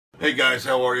Hey guys,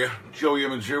 how are you? Joey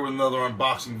Image here with another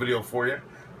unboxing video for you.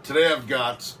 Today I've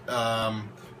got,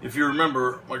 if you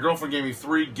remember, my girlfriend gave me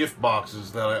 3 gift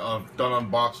boxes that I've done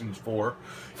unboxings for.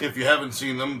 If you haven't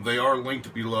seen them, they are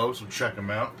linked below, so check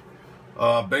them out.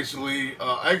 Basically,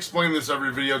 I explain this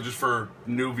every video just for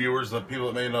new viewers, that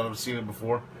people that may not have seen it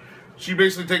before. She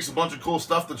basically takes a bunch of cool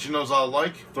stuff that she knows I'll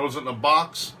like, throws it in a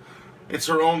box. It's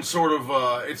her own sort of,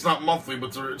 it's not monthly,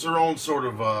 but it's her own sort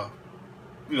of,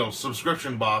 you know,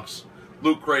 subscription box.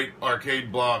 Loot Crate,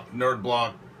 Arcade Block, Nerd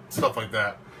Block, stuff like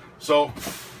that. So,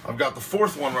 I've got the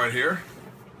 4th one right here,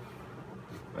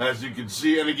 as you can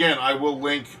see. And again, I will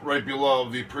link right below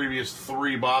the previous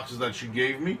 3 boxes that she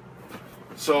gave me.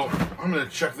 So, I'm going to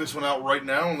check this one out right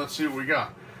now, and let's see what we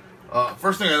got.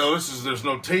 First thing I noticed is there's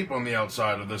no tape on the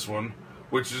outside of this one,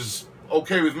 which is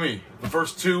okay with me. The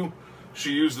first 2,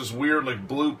 she used this weird, like,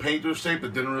 blue painter's tape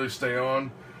that didn't really stay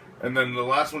on. And then the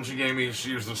last one she gave me,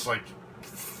 she used this like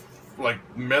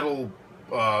metal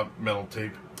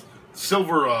tape,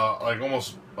 silver, like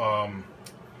almost, I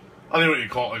don't know what you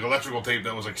call it, like electrical tape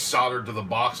that was like soldered to the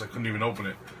box. I couldn't even open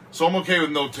it. So I'm okay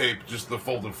with no tape, just the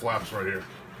folded flaps right here.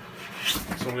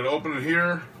 So I'm gonna open it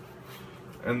here,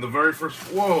 and the very first,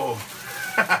 whoa,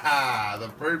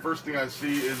 the very first thing I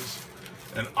see is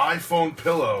an iPhone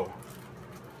pillow.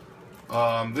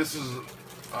 This is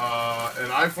an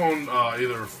iPhone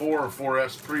either 4 or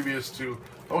 4S previous to,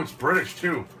 oh, it's British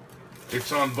too.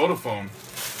 It's on Vodafone.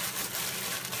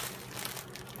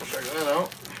 Check that out.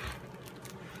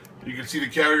 You can see the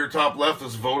carrier top left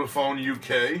is Vodafone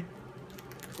UK,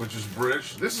 which is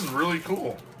British. This is really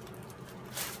cool.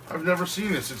 I've never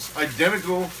seen this. It's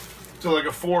identical to like a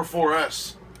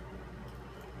 4S.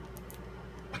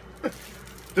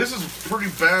 This is pretty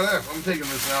badass. I'm taking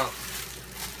this out.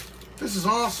 This is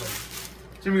awesome.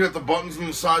 See, we got the buttons on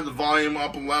the side, the volume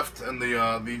up and left, and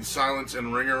the silence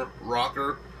and ringer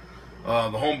rocker.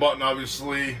 The home button,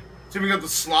 obviously. See, we got the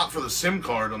slot for the SIM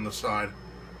card on the side.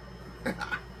 I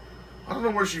don't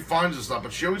know where she finds this stuff,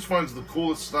 but she always finds the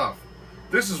coolest stuff.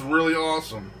 This is really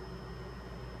awesome.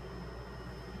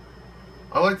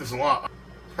 I like this a lot.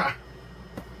 I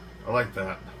like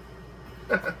that.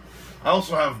 I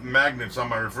also have magnets on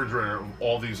my refrigerator of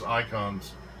all these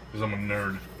icons, because I'm a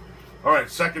nerd.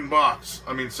 Alright, second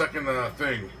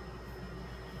thing.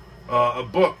 A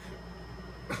book.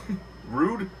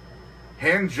 Rude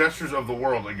Hand Gestures of the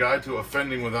World, a guide to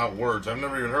offending without words. I've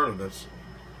never even heard of this.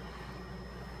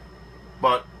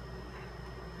 But,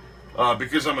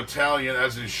 because I'm Italian,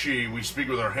 as is she, we speak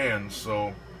with our hands,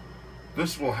 so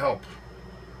this will help.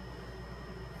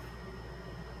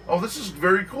 Oh, this is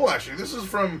very cool, actually. This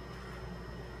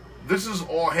is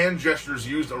all hand gestures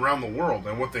used around the world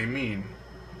and what they mean.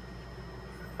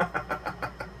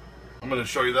 I'm going to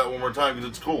show you that one more time because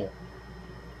it's cool.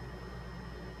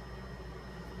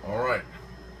 Alright.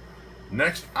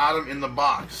 Next item in the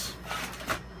box.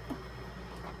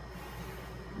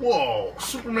 Whoa!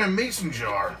 Superman mason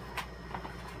jar.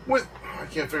 With, I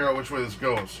can't figure out which way this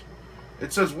goes.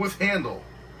 It says with handle.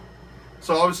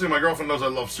 So obviously my girlfriend knows I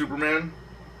love Superman.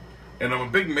 And I'm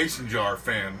a big mason jar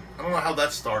fan. I don't know how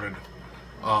that started.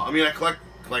 I mean, I collect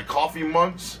like coffee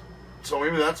mugs. So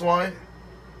maybe that's why.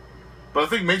 But I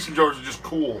think mason jars are just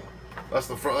cool. That's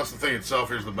the front. That's the thing itself.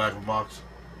 Here's the back of the box.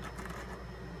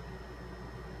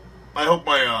 I hope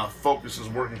my focus is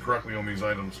working correctly on these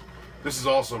items. This is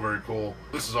also very cool.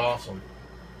 This is awesome.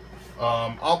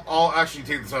 I'll actually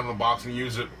take this out of the box and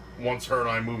use it once her and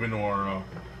I move into our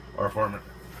apartment.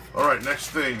 All right, next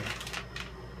thing.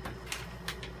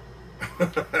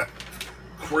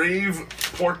 Crave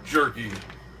pork jerky.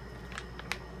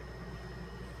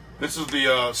 This is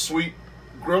the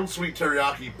grilled sweet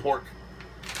teriyaki pork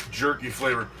jerky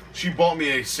flavor. She bought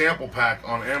me a sample pack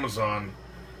on Amazon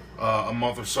a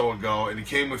month or so ago, and it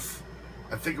came with,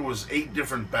 I think it was 8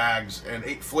 different bags and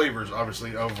 8 flavors,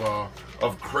 obviously,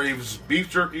 of Crave's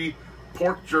beef jerky,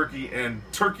 pork jerky, and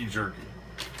turkey jerky,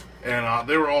 and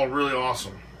they were all really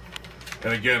awesome.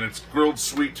 And again, it's grilled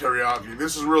sweet teriyaki.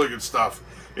 This is really good stuff.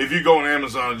 If you go on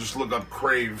Amazon and just look up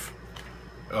Crave,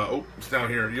 oh, it's down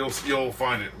here. You'll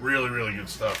find it. Really, really good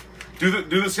stuff. Do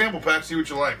the sample pack, see what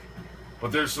you like.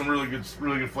 But there's some really good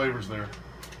flavors there.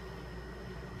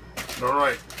 All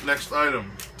right, next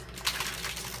item.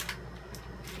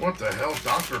 What the hell,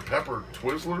 Dr. Pepper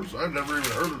Twizzlers? I've never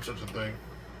even heard of such a thing.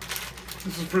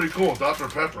 This is pretty cool, Dr.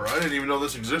 Pepper. I didn't even know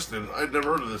this existed. I'd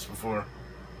never heard of this before.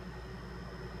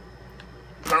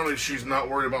 Apparently she's not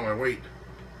worried about my weight.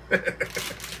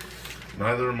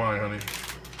 Neither am I, honey.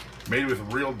 Made with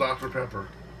real Dr. Pepper.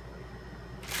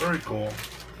 Very cool.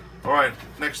 Alright,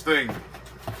 next thing.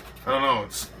 I don't know,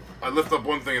 I lift up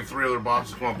one thing and 3 other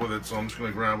boxes come up with it, so I'm just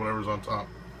going to grab whatever's on top.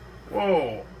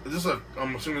 Whoa. Is this a...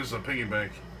 I'm assuming this is a piggy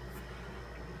bank.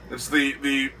 It's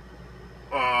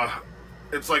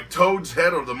it's like Toad's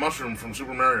head or the mushroom from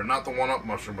Super Mario. Not the one-up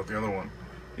mushroom, but the other one.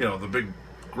 You know, the big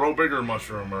grow bigger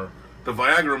mushroom, or the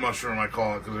Viagra mushroom I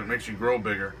call it, because it makes you grow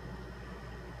bigger.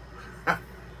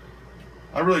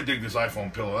 I really dig this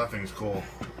iPhone pillow. That thing's cool.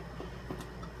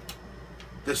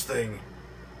 This thing.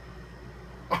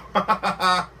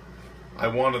 I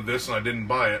wanted this and I didn't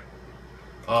buy it.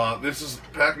 This is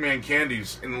Pac-Man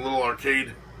candies in the little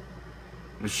arcade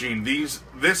machine.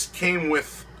 This came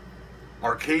with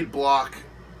arcade block,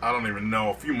 I don't even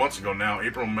know, a few months ago now,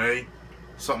 April, May,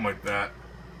 something like that.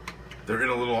 They're in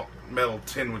a little metal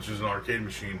tin, which is an arcade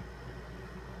machine.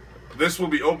 This will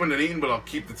be opened and eaten, but I'll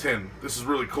keep the tin. This is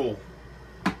really cool.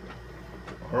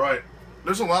 Alright,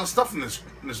 there's a lot of stuff in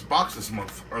this box this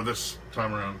month, or this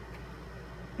time around.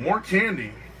 More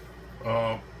candy.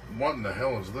 What in the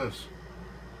hell is this?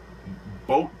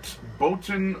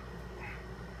 Botan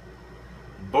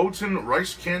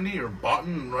rice candy, or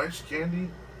Botan rice candy?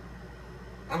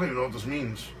 I don't even know what this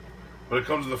means. But it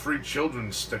comes with a free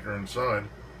children's sticker inside.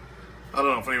 I don't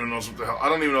know if anyone knows what the hell. I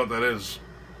don't even know what that is.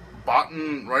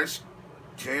 Botan rice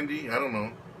candy? I don't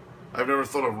know. I've never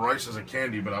thought of rice as a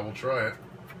candy, but I will try it.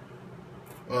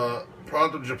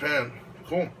 Product of Japan.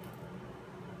 Cool.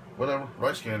 Whatever.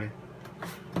 Rice candy.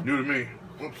 New to me.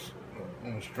 Whoops.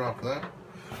 Almost dropped that.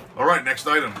 Alright, next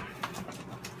item.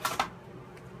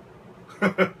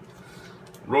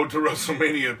 Road to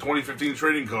WrestleMania 2015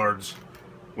 trading cards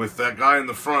with that guy in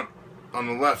the front on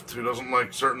the left who doesn't like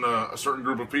a certain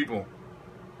group of people.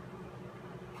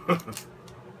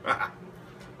 I'll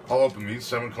open these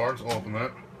 7 cards. I'll open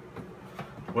that.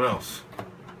 What else?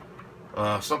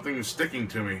 Something is sticking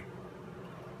to me.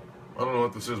 I don't know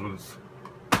what this is, but it's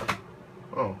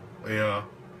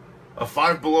a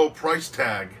Five Below price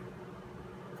tag.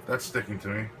 That's sticking to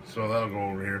me, so that'll go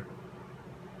over here.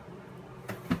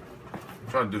 I'm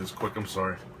trying to do this quick, I'm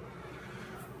sorry.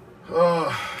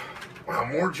 Wow,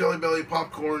 more Jelly Belly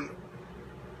popcorn,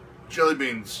 jelly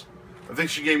beans. I think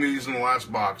she gave me these in the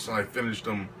last box, and I finished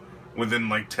them within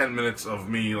like 10 minutes of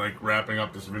me like wrapping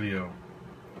up this video.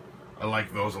 I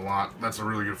like those a lot. That's a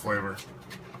really good flavor.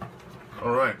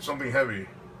 Alright, something heavy.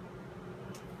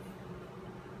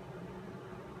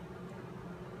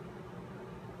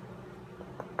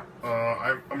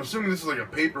 I'm assuming this is like a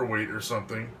paperweight or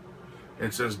something.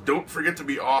 It says, "Don't forget to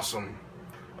be awesome."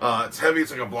 It's heavy.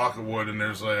 It's like a block of wood, and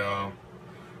there's a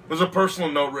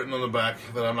personal note written on the back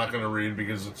that I'm not going to read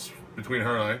because it's between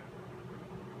her and I.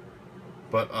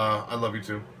 But I love you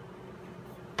too.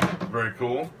 Very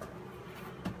cool.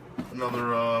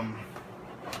 Another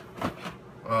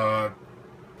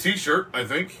T-shirt, I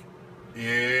think.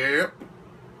 Yep.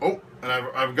 Oh, and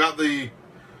I've got the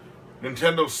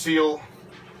Nintendo seal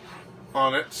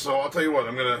on it, so I'll tell you what,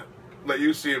 I'm gonna let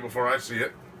you see it before I see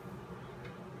it.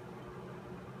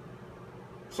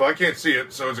 So I can't see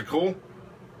it, so is it cool?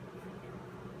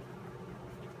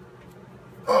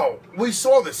 Oh, we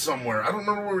saw this somewhere. I don't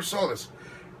remember where we saw this.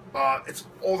 It's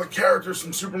all the characters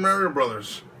from Super Mario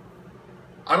Brothers.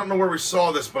 I don't know where we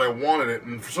saw this, but I wanted it,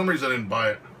 and for some reason I didn't buy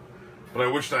it. But I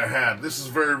wished I had. This is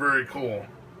very, very cool.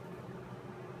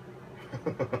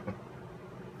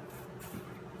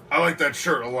 I like that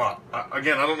shirt a lot.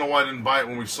 Again, I don't know why I didn't buy it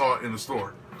when we saw it in the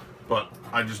store, but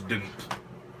I just didn't.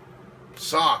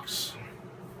 Socks.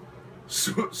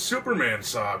 Superman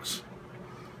socks.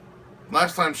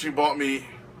 Last time she bought me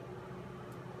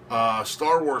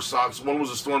Star Wars socks. One was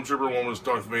a Stormtrooper, one was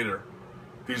Darth Vader.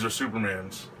 These are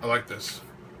Supermans. I like this.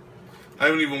 I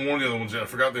haven't even worn the other ones yet. I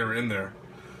forgot they were in there.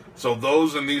 So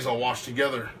those and these I'll wash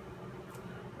together,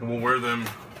 and we'll wear them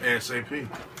ASAP.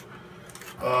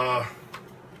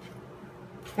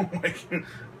 Oh my God.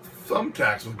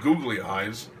 Thumbtacks with googly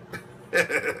eyes.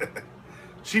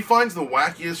 She finds the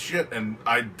wackiest shit, and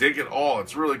I dig it all.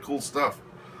 It's really cool stuff.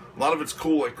 A lot of it's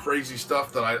cool, like crazy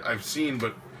stuff that I've seen,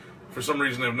 but for some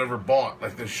reason I've never bought,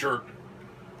 like this shirt.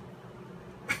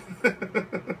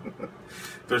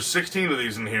 There's 16 of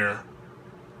these in here.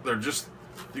 They're just,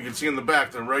 you can see in the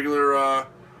back, they're regular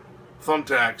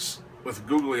thumbtacks with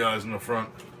googly eyes in the front.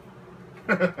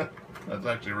 That's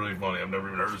actually really funny. I've never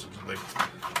even heard of such a thing.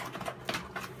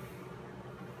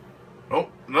 Oh,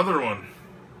 another one.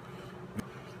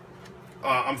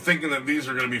 I'm thinking that these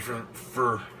are going to be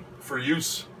for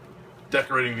use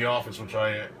decorating the office, which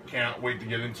I can't wait to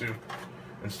get into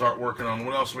and start working on.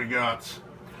 What else we got?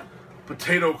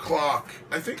 Potato clock.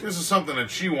 I think this is something that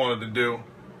she wanted to do.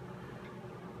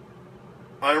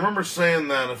 I remember saying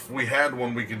that if we had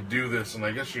one, we could do this, and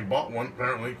I guess she bought one,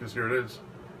 apparently, because here it is.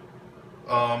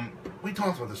 We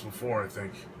talked about this before, I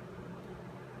think.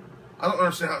 I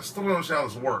still don't understand how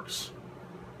this works.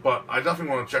 But I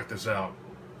definitely want to check this out.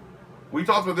 We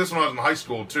talked about this when I was in high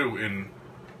school, too, in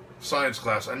science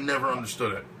class. I never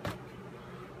understood it.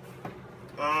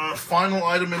 Final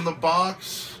item in the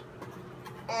box.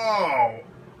 Oh,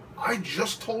 I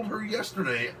just told her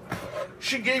yesterday.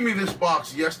 She gave me this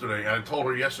box yesterday, and I told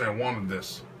her yesterday I wanted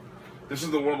this. This is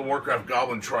the World of Warcraft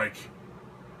Goblin Trike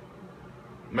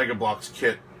Mega Blocks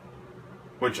kit,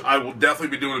 which I will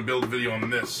definitely be doing a build video on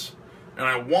this. And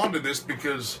I wanted this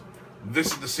because this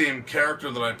is the same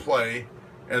character that I play,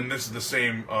 and this is the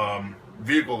same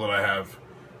vehicle that I have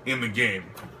in the game.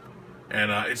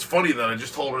 And it's funny that I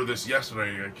just told her this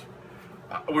yesterday.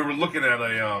 Like, we were looking at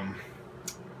a...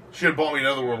 she had bought me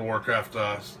another World of Warcraft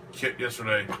kit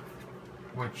yesterday,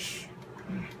 which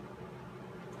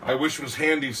I wish was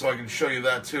handy so I can show you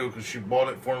that too, because she bought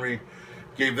it for me,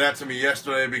 gave that to me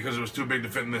yesterday because it was too big to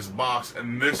fit in this box,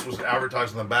 and this was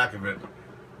advertised on the back of it.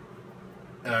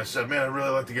 And I said, man, I'd really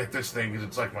like to get this thing because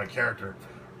it's like my character.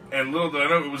 And little did I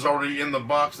know it was already in the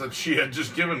box that she had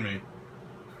just given me.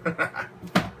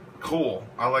 Cool.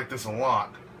 I like this a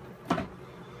lot.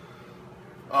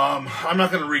 I'm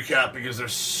not going to recap because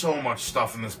there's so much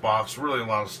stuff in this box. Really a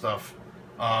lot of stuff.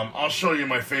 I'll show you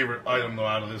my favorite item, though,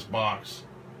 out of this box.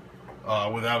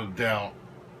 Without a doubt.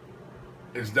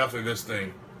 Is definitely this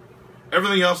thing.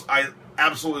 Everything else I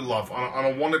absolutely love. On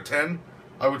a 1 to 10,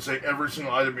 I would say every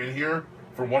single item in here,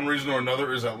 for one reason or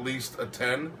another, is at least a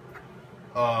 10.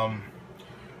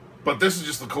 But this is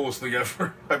just the coolest thing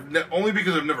ever. Only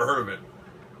because I've never heard of it.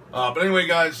 But anyway,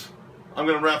 guys, I'm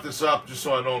going to wrap this up just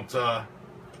so I don't,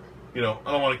 you know,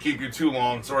 I don't want to keep you too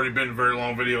long. It's already been a very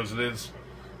long video as it is.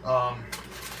 Man,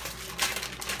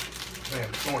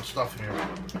 there's so much stuff in here.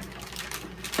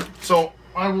 So,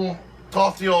 I will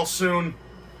talk to you all soon.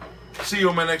 See you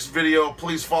in my next video.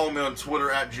 Please follow me on Twitter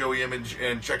at JoeyImage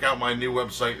and check out my new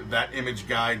website,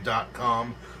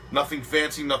 thatimageguy.com. Nothing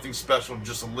fancy, nothing special,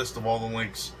 just a list of all the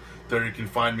links that you can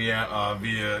find me at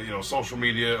via, you know, social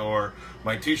media, or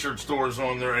my t-shirt stores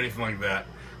on there, anything like that.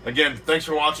 Again, thanks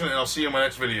for watching, and I'll see you in my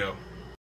next video.